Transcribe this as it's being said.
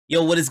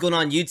Yo, what is going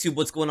on YouTube?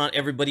 What's going on,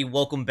 everybody?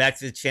 Welcome back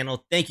to the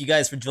channel. Thank you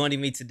guys for joining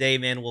me today,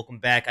 man. Welcome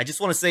back. I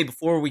just want to say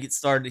before we get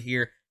started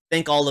here,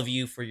 thank all of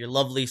you for your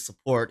lovely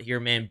support here,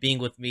 man, being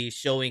with me,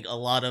 showing a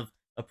lot of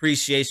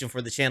appreciation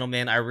for the channel,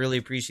 man. I really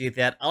appreciate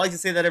that. I like to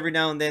say that every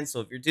now and then, so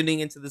if you're tuning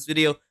into this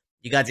video,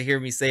 you got to hear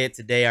me say it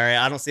today, all right?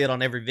 I don't say it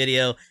on every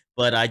video,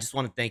 but I just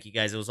want to thank you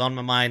guys. It was on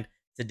my mind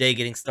today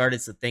getting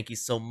started, so thank you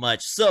so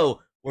much.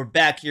 So we're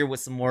back here with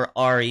some more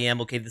R.E.M.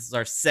 Okay, this is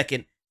our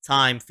second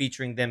time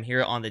featuring them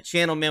here on the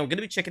channel, man. We're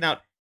gonna be checking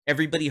out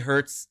Everybody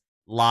Hurts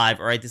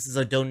live. All right, this is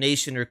a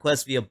donation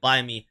request via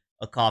Buy Me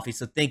a Coffee,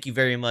 so thank you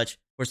very much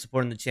for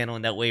supporting the channel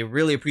in that way.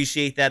 Really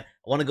appreciate that.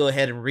 I want to go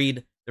ahead and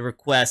read the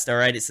request. All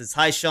right, it says,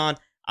 "Hi Sean,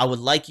 I would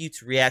like you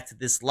to react to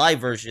this live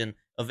version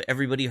of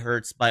Everybody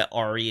Hurts by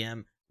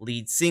R.E.M.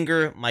 lead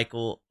singer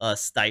Michael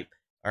Stipe.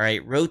 All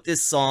right, wrote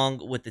this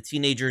song with the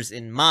teenagers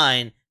in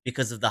mind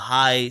because of the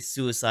high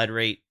suicide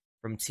rate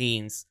from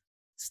teens.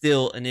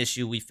 Still an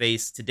issue we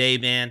face today,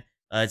 man.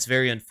 It's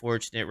very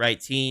unfortunate, right?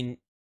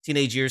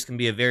 Teenage years can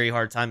be a very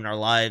hard time in our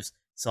lives,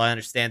 so I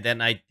understand that,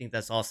 and I think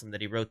that's awesome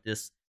that he wrote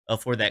this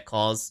for that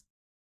cause.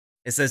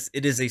 It says,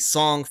 it is a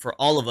song for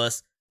all of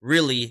us,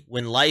 really,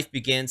 when life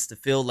begins to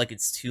feel like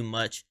it's too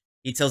much.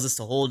 He tells us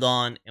to hold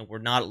on, and we're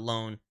not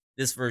alone.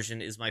 This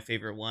version is my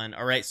favorite one."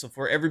 All right, so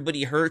for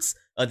Everybody Hurts,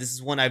 this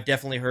is one I've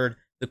definitely heard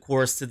the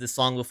chorus to the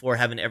song before.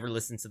 Haven't ever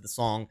listened to the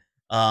song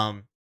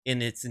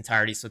in its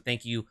entirety, so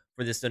thank you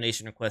for this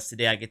donation request.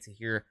 Today I get to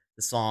hear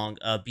the song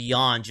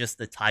beyond just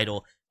the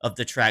title of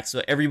the track.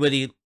 So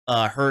Everybody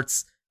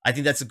Hurts, I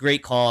think that's a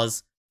great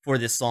cause for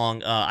this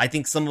song. I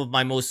think some of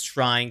my most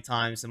trying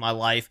times in my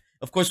life,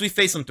 of course we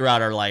face them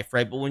throughout our life,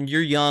 right? But when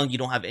you're young, you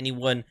don't have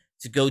anyone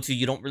to go to,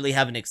 you don't really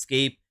have an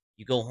escape.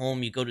 You go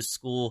home, you go to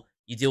school,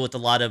 you deal with a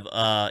lot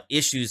of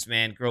issues,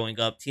 man, growing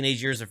up.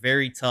 Teenage years are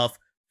very tough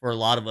for a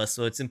lot of us,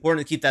 so it's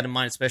important to keep that in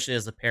mind, especially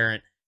as a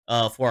parent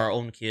for our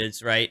own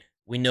kids, right?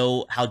 We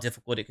know how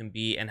difficult it can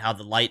be and how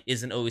the light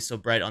isn't always so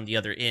bright on the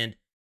other end.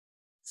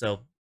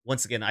 So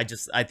once again, I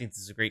think this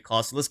is a great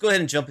cause. So let's go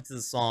ahead and jump into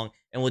the song,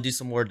 and we'll do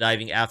some more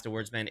diving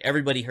afterwards, man.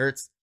 Everybody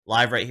Hurts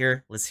live right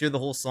here. Let's hear the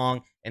whole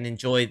song and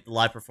enjoy the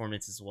live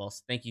performance as well.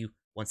 So thank you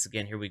once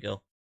again. Here we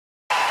go.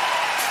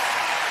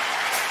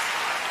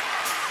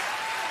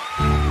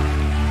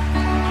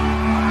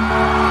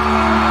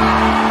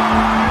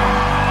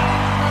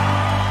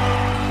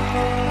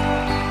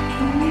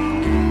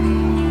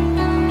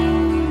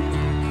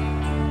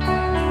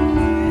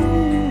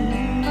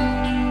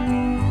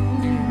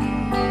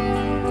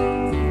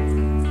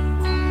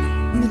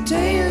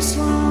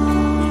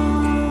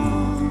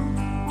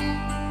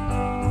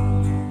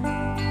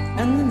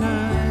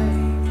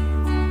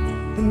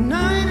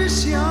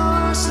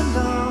 Yours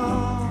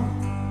alone.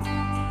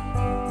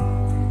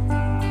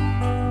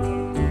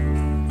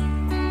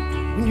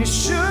 When you're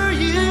sure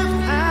you've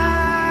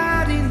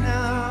had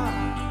enough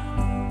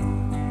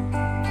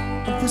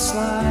of this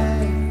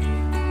life,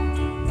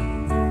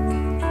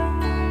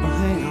 well,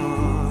 hang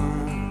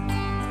on.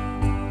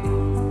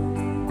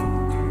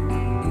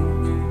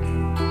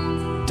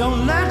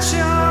 Don't let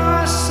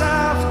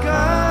yourself go.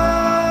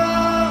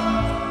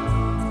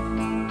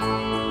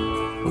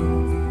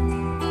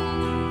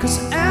 Cause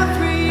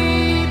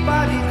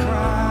everybody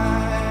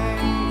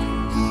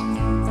cries,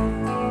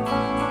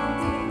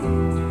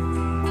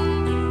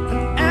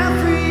 and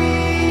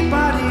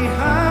everybody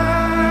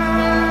hurts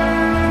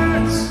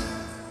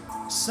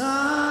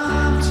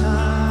sometimes.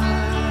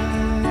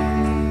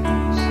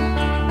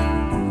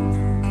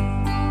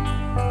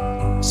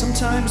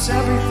 Sometimes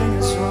everything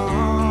is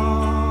wrong.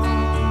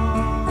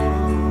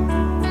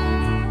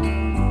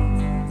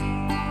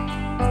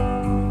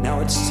 Now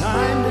it's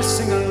time to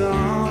sing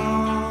along.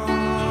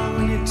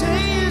 Your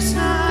day is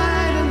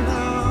night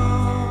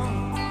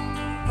alone.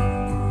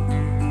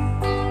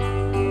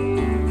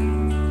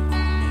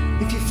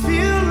 If you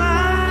feel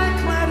like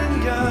letting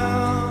go,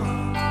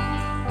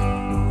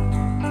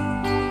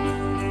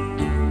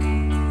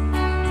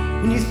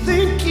 when you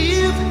think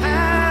you've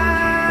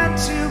had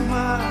too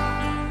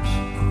much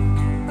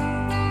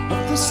of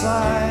this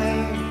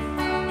life,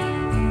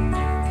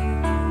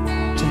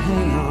 to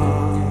hang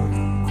on.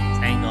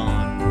 Hang on.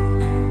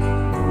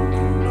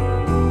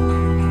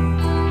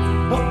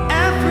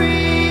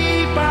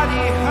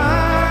 Everybody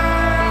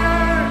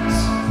hurts.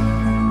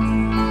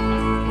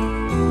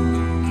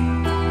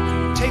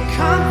 Take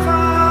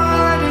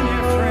comfort in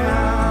your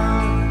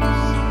friends.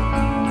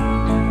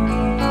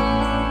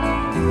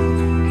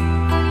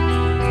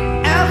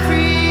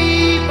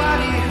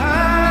 Everybody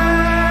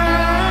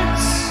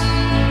hurts.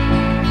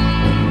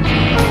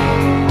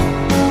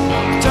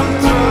 Don't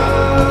throw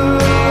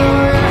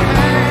your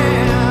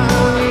hand.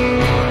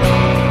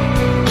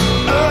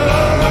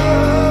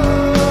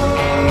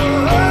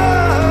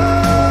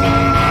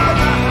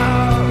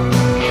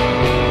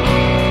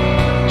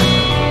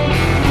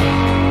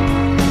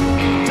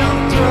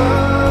 Don't throw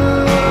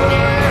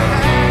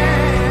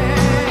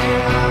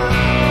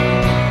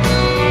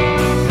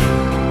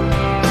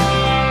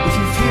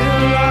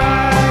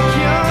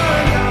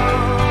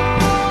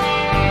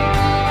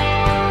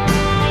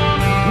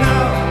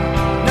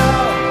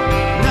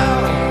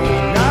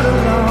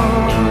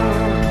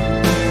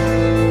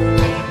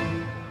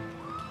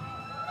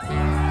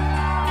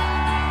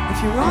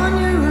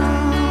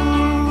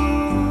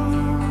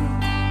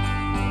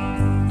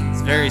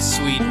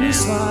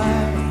this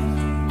life,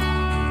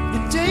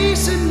 your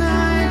days and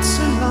nights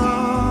are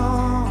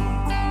long.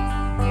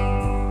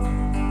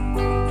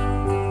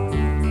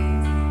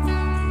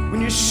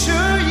 When you're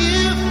sure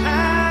you've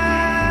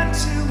had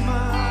too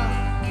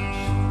much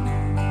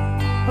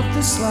of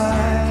this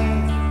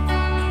life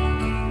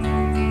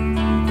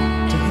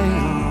to hang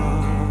on.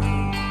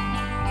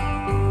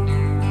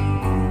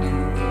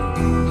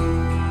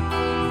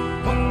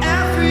 Well,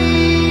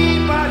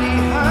 everybody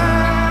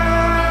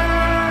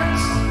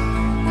hurts,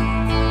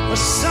 but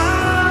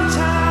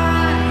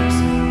sometimes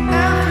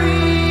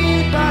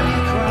everybody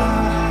cries.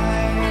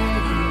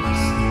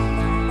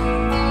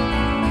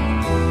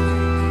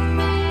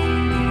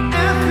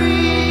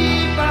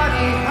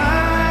 Everybody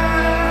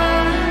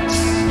hurts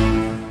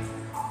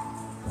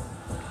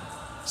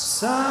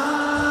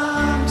sometimes.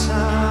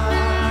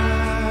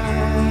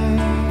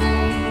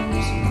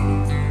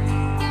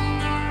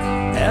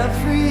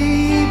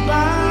 Everybody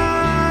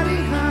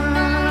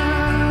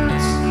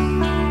hurts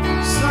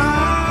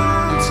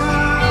sometimes.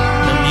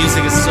 The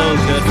music is so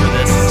good for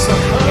this. So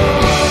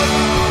hold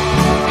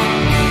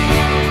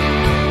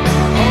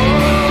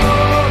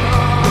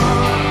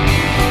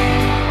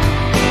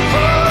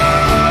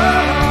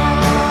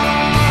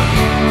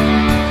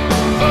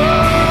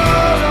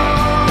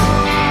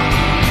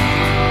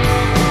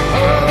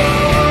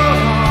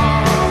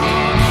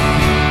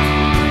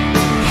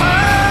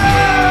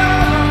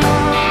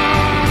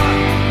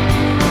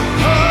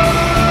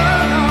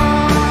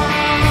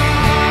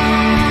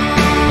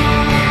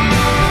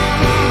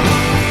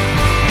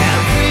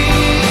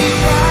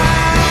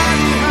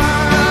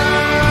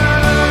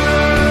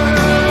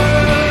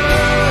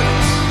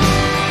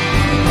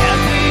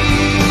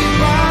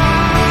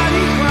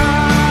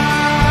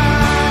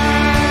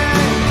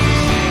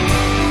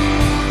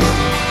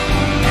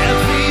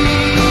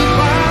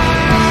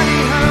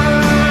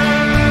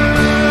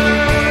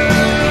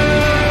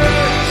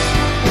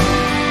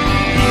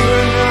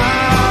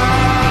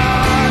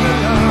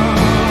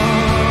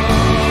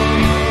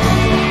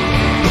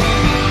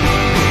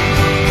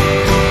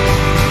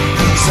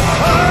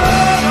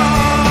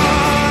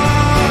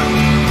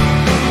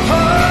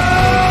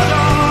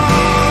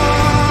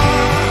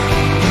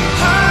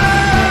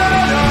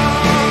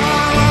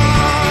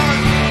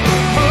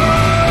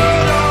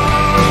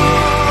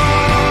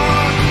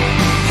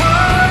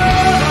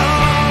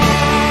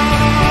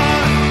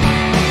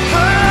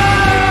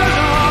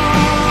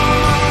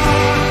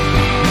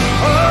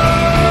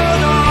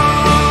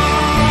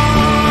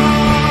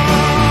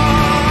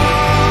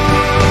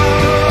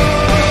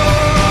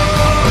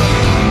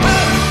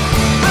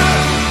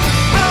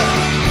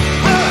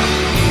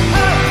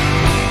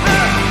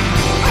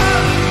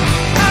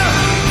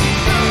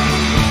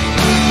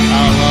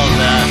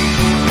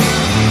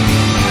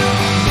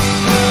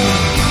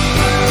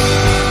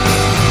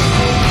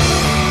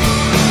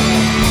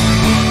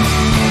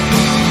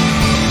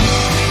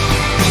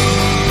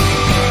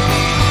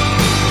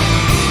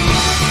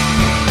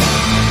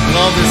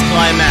Love this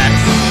climax.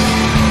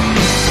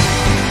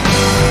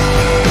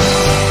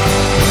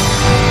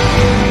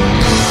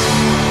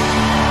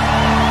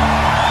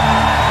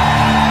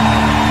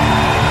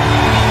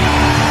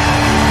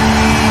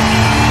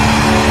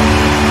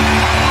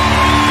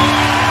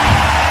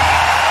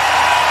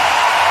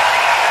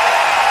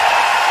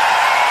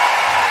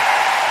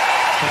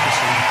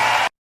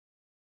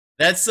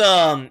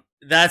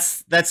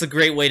 That's a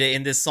great way to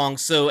end this song.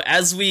 So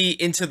as we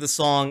enter the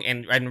song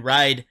and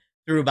ride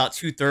through about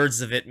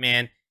 2/3 of it,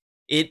 man,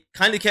 it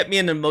kind of kept me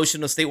in an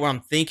emotional state where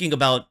I'm thinking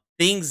about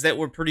things that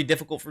were pretty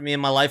difficult for me in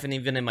my life and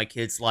even in my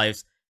kids'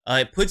 lives.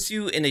 It puts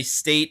you in a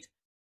state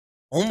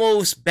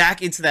almost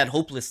back into that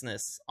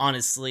hopelessness,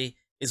 honestly,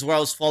 is where I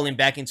was falling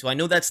back into. I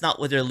know that's not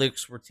where their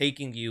lyrics were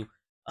taking you,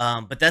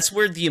 but that's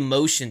where the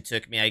emotion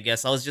took me, I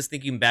guess. I was just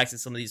thinking back to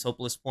some of these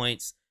hopeless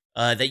points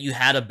that you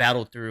had to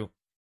battle through.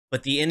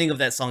 But the ending of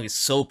that song is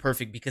so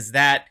perfect because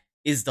that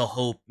is the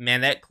hope,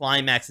 man. That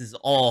climax is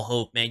all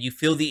hope, man. You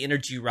feel the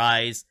energy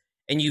rise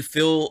and you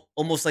feel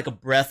almost like a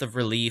breath of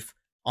relief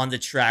on the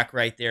track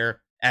right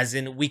there, as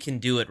in we can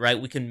do it, right?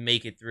 We can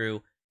make it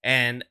through.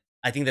 And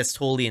I think that's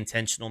totally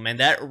intentional, man.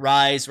 That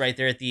rise right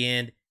there at the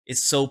end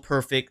is so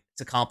perfect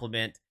to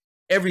complement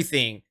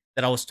everything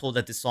that I was told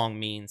that this song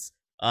means.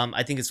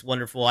 I think it's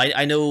wonderful.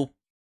 I know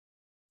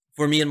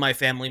for me and my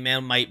family,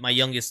 man, my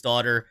youngest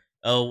daughter,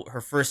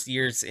 her first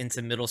years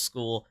into middle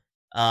school,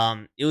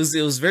 it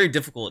was very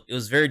difficult. It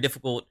was very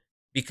difficult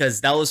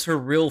because that was her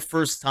real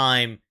first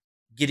time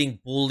getting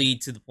bullied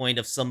to the point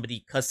of somebody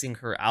cussing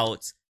her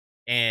out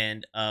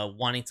and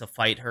wanting to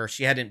fight her.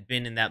 She hadn't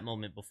been in that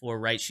moment before,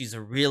 right? She's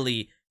a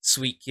really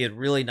sweet kid,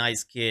 really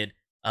nice kid,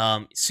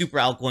 super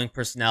outgoing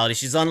personality.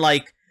 She's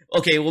unlike,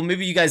 okay, well,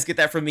 maybe you guys get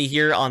that from me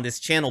here on this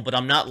channel, but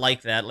I'm not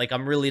like that. Like,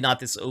 I'm really not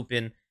this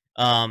open.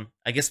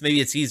 I guess maybe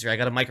it's easier. I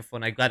got a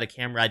microphone, I got a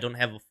camera, I don't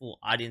have a full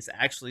audience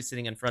actually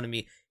sitting in front of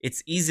me.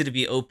 It's easy to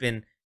be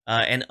open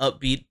and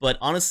upbeat, but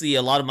honestly,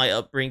 a lot of my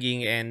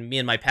upbringing and me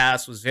and my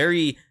past was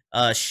very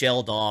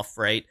shelled off,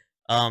 right?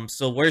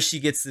 So where she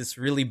gets this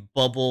really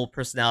bubble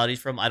personality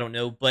from, I don't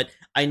know, but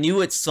I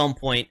knew at some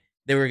point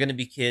there were going to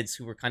be kids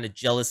who were kind of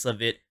jealous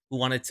of it, who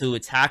wanted to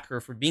attack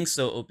her for being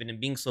so open and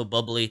being so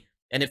bubbly.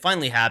 And it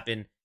finally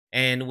happened.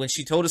 And when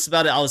she told us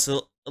about it, I was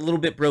a little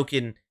bit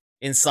broken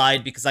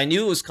inside because I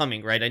knew it was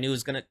coming, right? I knew it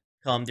was going to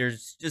come.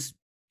 There's just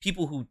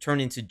people who turn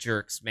into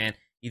jerks, man.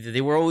 Either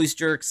they were always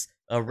jerks,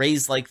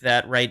 raised like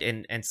that, right?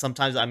 And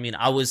sometimes, I mean,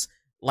 I was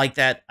like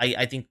that.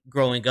 I think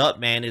growing up,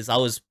 man, is I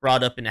was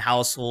brought up in a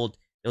household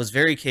that was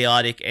very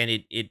chaotic, and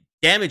it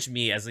damaged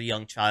me as a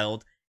young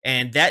child.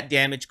 And that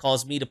damage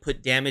caused me to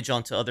put damage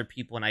onto other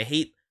people. And I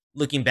hate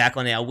looking back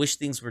on it. I wish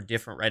things were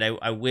different, right?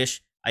 I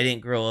wish I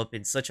didn't grow up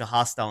in such a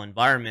hostile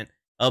environment.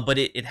 But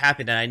it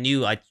happened, and I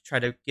knew I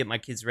tried to get my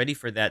kids ready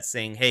for that,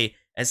 saying, "Hey,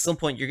 at some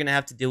point, you're gonna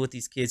have to deal with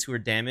these kids who are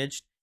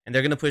damaged, and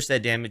they're gonna push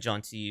that damage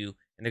onto you,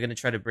 and they're gonna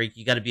try to break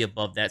you. You got to be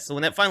above that." So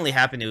when that finally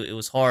happened, it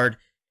was hard,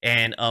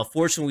 and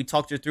fortunately, we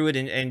talked her through it,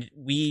 and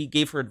we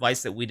gave her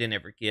advice that we didn't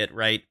ever get,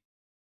 right?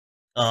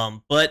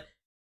 But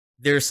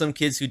there are some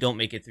kids who don't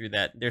make it through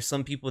that. There's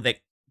some people that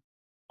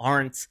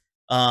aren't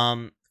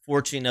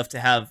fortunate enough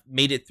to have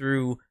made it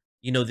through,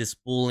 this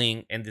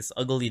bullying and this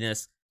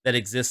ugliness that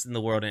exists in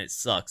the world, and it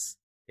sucks.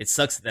 It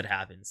sucks that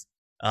happens.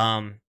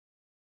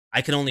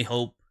 I can only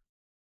hope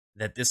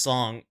that this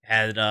song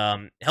had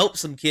helped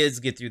some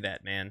kids get through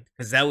that, man,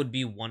 because that would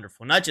be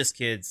wonderful. Not just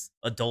kids,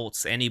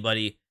 adults,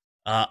 anybody.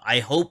 I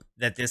hope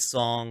that this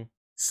song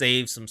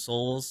saved some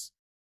souls,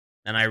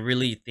 and I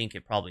really think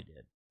it probably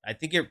did. I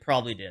think it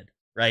probably did,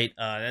 right?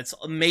 That's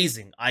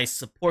amazing. I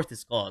support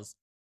this cause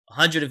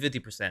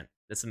 150%.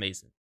 That's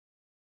amazing.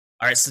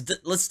 All right, so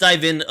let's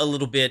dive in a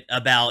little bit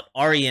about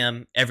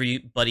R.E.M.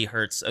 Everybody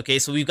Hurts. Okay,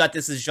 so we've got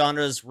this as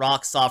genres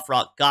rock, soft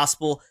rock,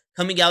 gospel,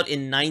 coming out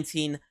in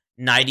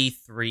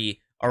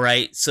 1993. All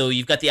right, so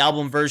you've got the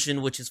album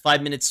version, which is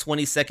 5 minutes,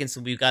 20 seconds,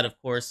 and we've got, of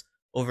course,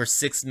 over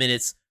 6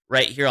 minutes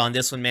right here on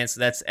this one, man, so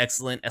that's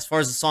excellent. As far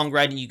as the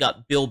songwriting, you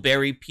got Bill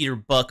Berry, Peter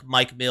Buck,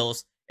 Mike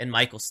Mills, and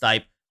Michael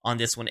Stipe on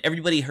this one.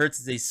 Everybody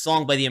Hurts is a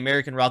song by the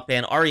American rock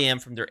band R.E.M.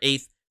 from their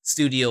 8th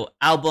studio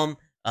album.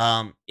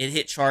 It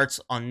hit charts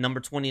on number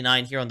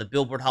 29 here on the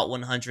Billboard Hot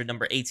 100,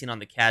 number 18 on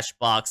the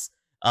Cashbox,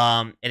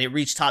 and it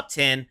reached top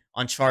 10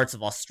 on charts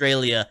of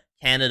Australia,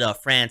 Canada,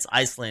 France,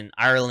 Iceland,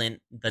 Ireland,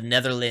 the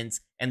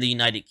Netherlands, and the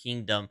United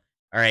Kingdom.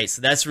 All right, so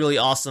that's really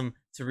awesome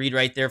to read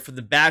right there. For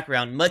the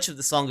background, much of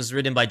the song is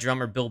written by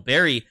drummer Bill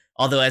Berry,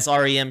 although as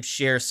R.E.M.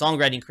 shares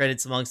songwriting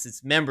credits amongst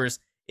its members,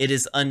 it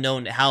is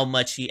unknown how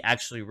much he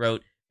actually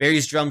wrote.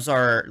 Berry's drums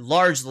are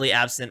largely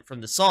absent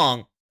from the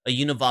song. A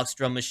Univox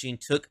drum machine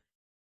took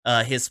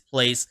his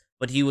place,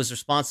 but he was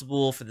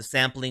responsible for the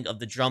sampling of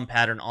the drum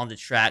pattern on the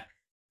track.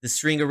 The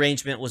string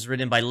arrangement was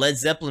written by Led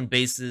Zeppelin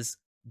bassist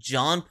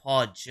John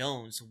Paul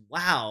Jones.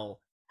 Wow,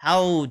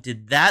 how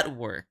did that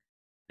work?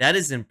 That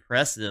is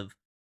impressive.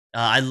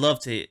 I'd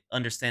love to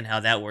understand how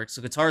that works.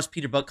 So guitarist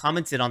Peter Buck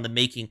commented on the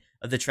making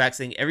of the track,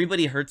 saying,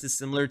 "Everybody Hurts is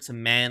similar to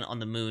Man on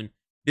the Moon.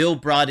 Bill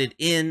brought it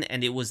in,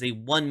 and it was a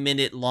 1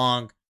 minute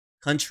long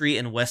country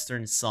and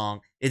western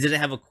song. It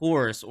didn't have a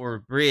chorus or a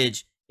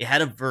bridge. It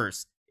had a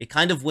verse. It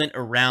kind of went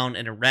around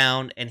and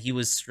around, and he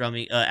was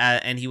strumming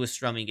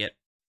it.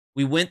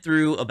 We went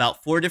through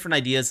about 4 different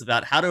ideas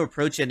about how to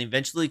approach it, and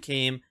eventually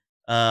came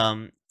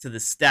to the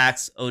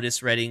Stax,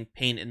 Otis Redding,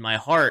 Pain in My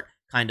Heart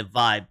kind of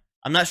vibe.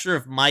 I'm not sure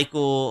if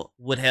Michael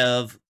would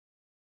have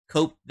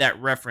coped that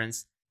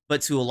reference,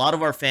 but to a lot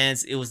of our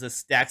fans, it was a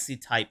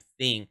Staxy type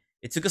thing.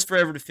 It took us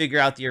forever to figure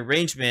out the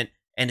arrangement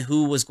and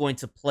who was going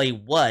to play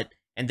what,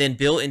 and then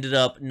Bill ended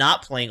up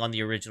not playing on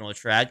the original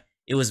track.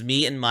 It was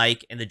me and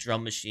Mike and the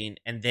drum machine,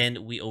 and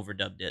then we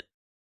overdubbed it."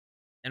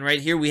 And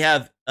right here we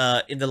have,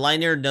 in the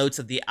liner notes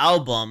of the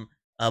album,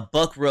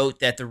 Buck wrote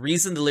that the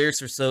reason the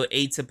lyrics are so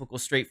atypical,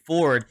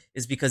 straightforward,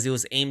 is because it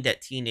was aimed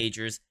at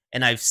teenagers.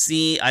 And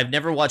I've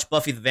never watched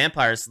Buffy the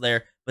Vampire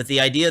Slayer, but the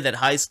idea that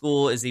high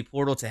school is a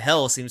portal to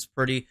hell seems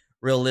pretty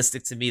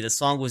realistic to me. The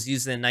song was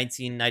used in the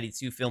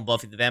 1992 film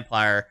Buffy the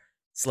Vampire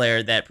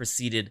Slayer that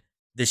preceded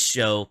this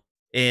show.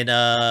 In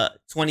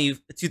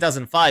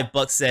 2005,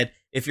 Buck said,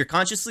 "If you're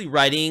consciously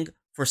writing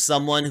for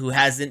someone who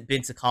hasn't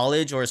been to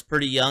college or is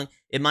pretty young,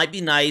 it might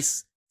be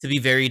nice to be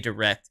very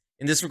direct.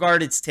 In this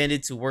regard, it's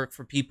tended to work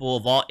for people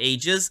of all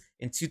ages."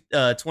 In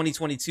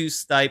 2022,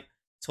 Stipe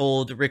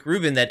told Rick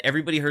Rubin that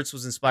Everybody Hurts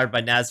was inspired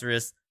by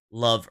Nazareth's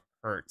Love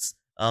Hurts.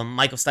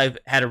 Michael Stipe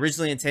had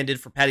originally intended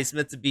for Patti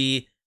Smith to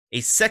be a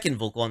second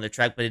vocal on the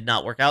track, but did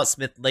not work out.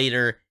 Smith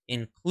later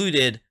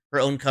included her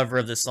own cover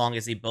of the song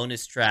as a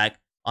bonus track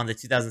on the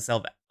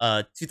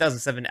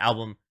 2007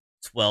 album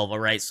 12. All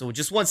right, so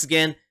just once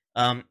again,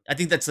 I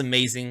think that's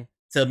amazing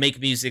to make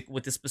music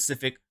with a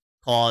specific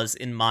cause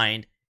in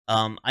mind.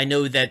 I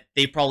know that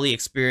they probably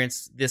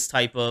experienced this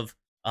type of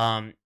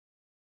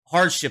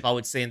hardship, I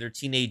would say, in their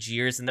teenage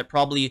years, and that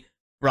probably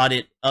brought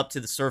it up to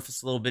the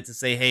surface a little bit to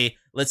say, hey,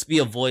 let's be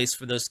a voice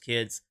for those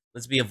kids.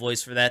 Let's be a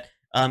voice for that.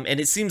 And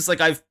it seems like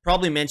I've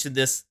probably mentioned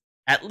this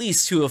at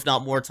least 2, if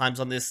not more times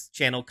on this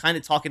channel, kind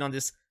of talking on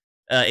this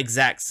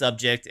exact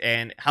subject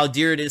and how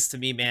dear it is to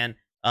me, man,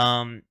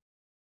 to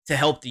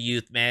help the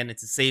youth, man, and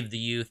to save the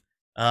youth.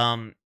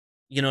 And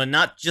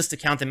not just to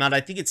count them out.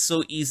 I think it's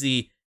so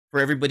easy for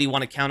everybody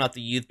want to count out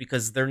the youth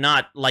because they're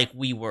not like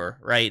we were,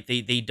 right?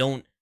 They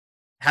don't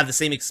have the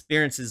same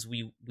experiences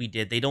we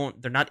did.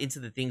 They're not into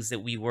the things that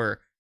we were.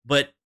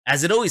 But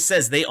as it always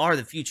says, they are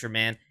the future,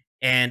 man.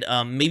 And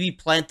maybe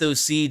plant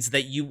those seeds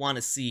that you want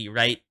to see,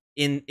 right?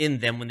 In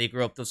them when they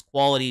grow up, those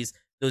qualities,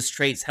 those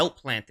traits, help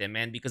plant them,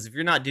 man. Because if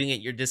you're not doing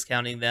it, you're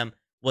discounting them.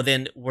 Well,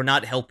 then we're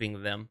not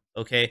helping them,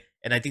 okay?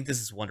 And I think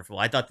this is wonderful.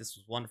 I thought this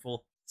was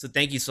wonderful. So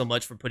thank you so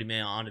much for putting me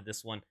onto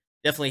this one.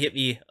 Definitely hit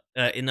me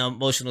in an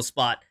emotional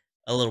spot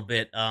a little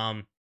bit.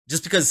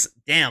 Just because,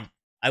 damn,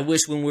 I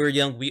wish when we were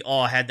young we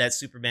all had that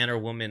Superman or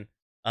woman.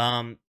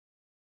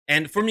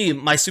 And for me,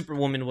 my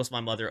Superwoman was my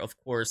mother, of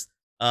course.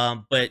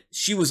 But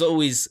she was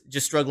always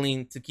just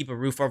struggling to keep a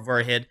roof over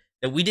our head.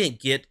 That we didn't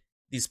get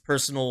these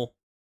personal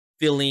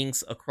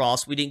feelings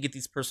across. We didn't get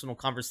these personal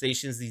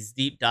conversations, these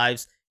deep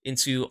dives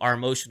into our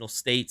emotional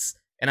states.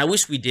 And I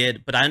wish we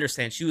did, but I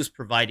understand she was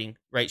providing,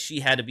 right?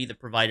 She had to be the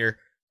provider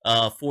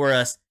for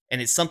us.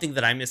 And it's something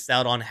that I missed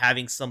out on,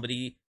 having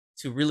somebody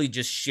to really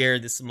just share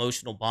this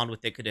emotional bond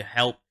with that could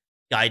help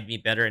guide me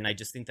better. And I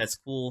just think that's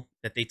cool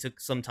that they took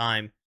some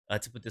time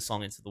to put this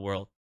song into the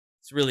world.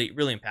 It's really,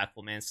 really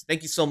impactful, man. So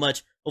thank you so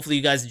much. Hopefully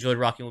you guys enjoyed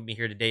rocking with me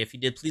here today. If you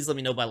did, please let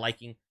me know by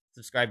liking,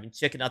 subscribing,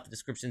 checking out the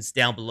descriptions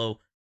down below.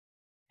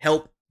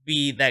 Help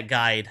be that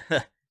guide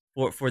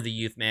for the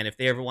youth, man. If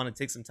they ever want to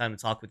take some time to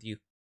talk with you,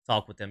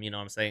 talk with them. You know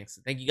what I'm saying?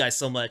 So thank you guys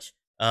so much.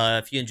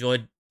 If you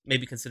enjoyed,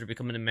 maybe consider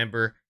becoming a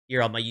member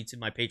here on my YouTube,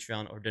 my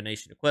Patreon, or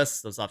donation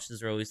requests. Those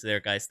options are always there,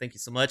 guys. Thank you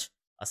so much.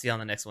 I'll see you on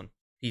the next one.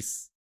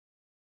 Peace.